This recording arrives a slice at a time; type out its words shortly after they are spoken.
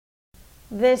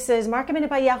This is Market Minute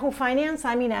by Yahoo Finance.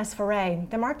 I'm Ines Ferre.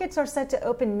 The markets are set to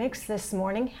open mixed this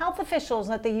morning. Health officials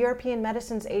at the European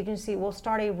Medicines Agency will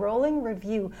start a rolling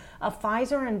review of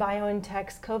Pfizer and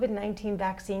BioNTech's COVID-19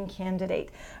 vaccine candidate,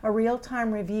 a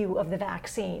real-time review of the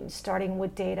vaccine, starting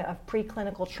with data of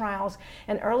preclinical trials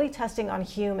and early testing on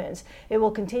humans. It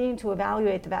will continue to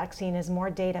evaluate the vaccine as more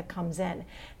data comes in.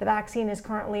 The vaccine is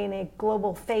currently in a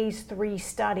global phase 3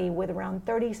 study with around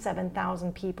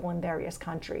 37,000 people in various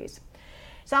countries.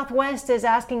 Southwest is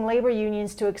asking labor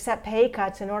unions to accept pay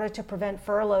cuts in order to prevent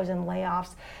furloughs and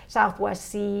layoffs.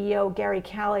 Southwest CEO Gary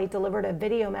Kelly delivered a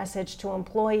video message to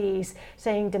employees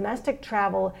saying domestic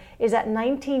travel is at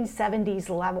 1970s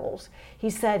levels.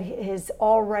 He said his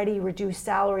already reduced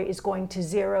salary is going to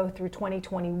zero through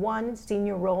 2021.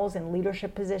 Senior roles and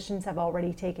leadership positions have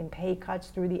already taken pay cuts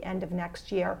through the end of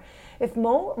next year. If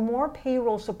more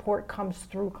payroll support comes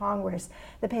through Congress,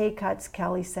 the pay cuts,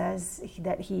 Kelly says,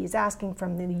 that he is asking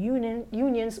from the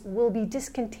unions will be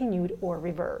discontinued or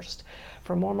reversed.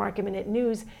 For more Market Minute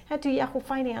news, head to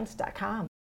yahoofinance.com.